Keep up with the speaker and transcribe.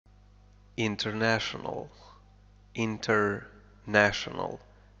international international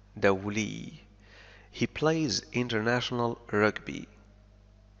دولي. He plays international rugby.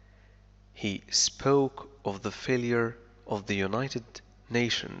 He spoke of the failure of the United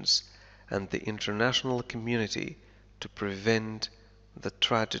Nations and the international community to prevent the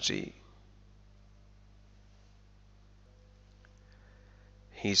tragedy.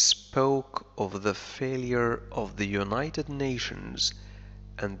 He spoke of the failure of the United Nations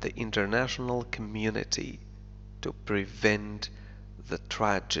and the international community to prevent the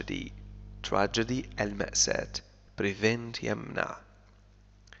tragedy. Tragedy المأساة. Prevent يمنع.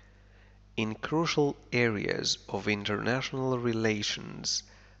 In crucial areas of international relations,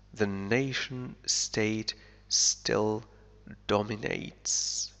 the nation state still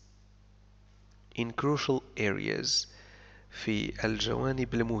dominates. In crucial areas, في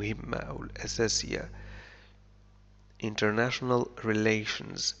الجوانب المهمة أو الأساسية، international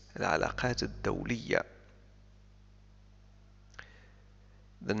relations العلاقات الدولية،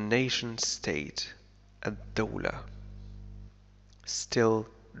 the nation state الدولة still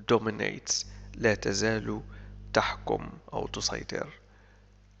dominates لا تزال تحكم أو تسيطر.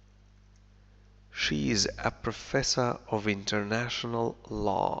 She is a professor of international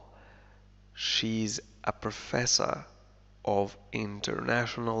law. She's a professor of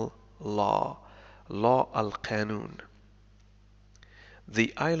international law. Law القانون.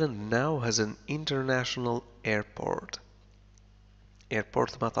 The island now has an international airport.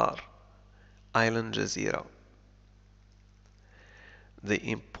 Airport مطار. Island جزيرة.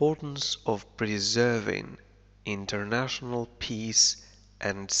 The importance of preserving international peace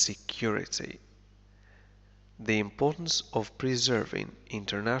and security. The importance of preserving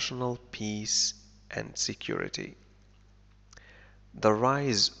international peace and security. The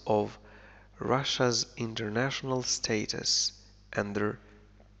rise of Russia's international status under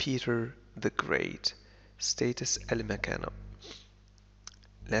Peter the Great. status المكانة.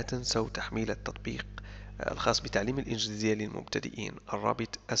 لا تنسوا تحميل التطبيق الخاص بتعليم الإنجليزية للمبتدئين،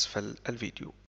 الرابط أسفل الفيديو.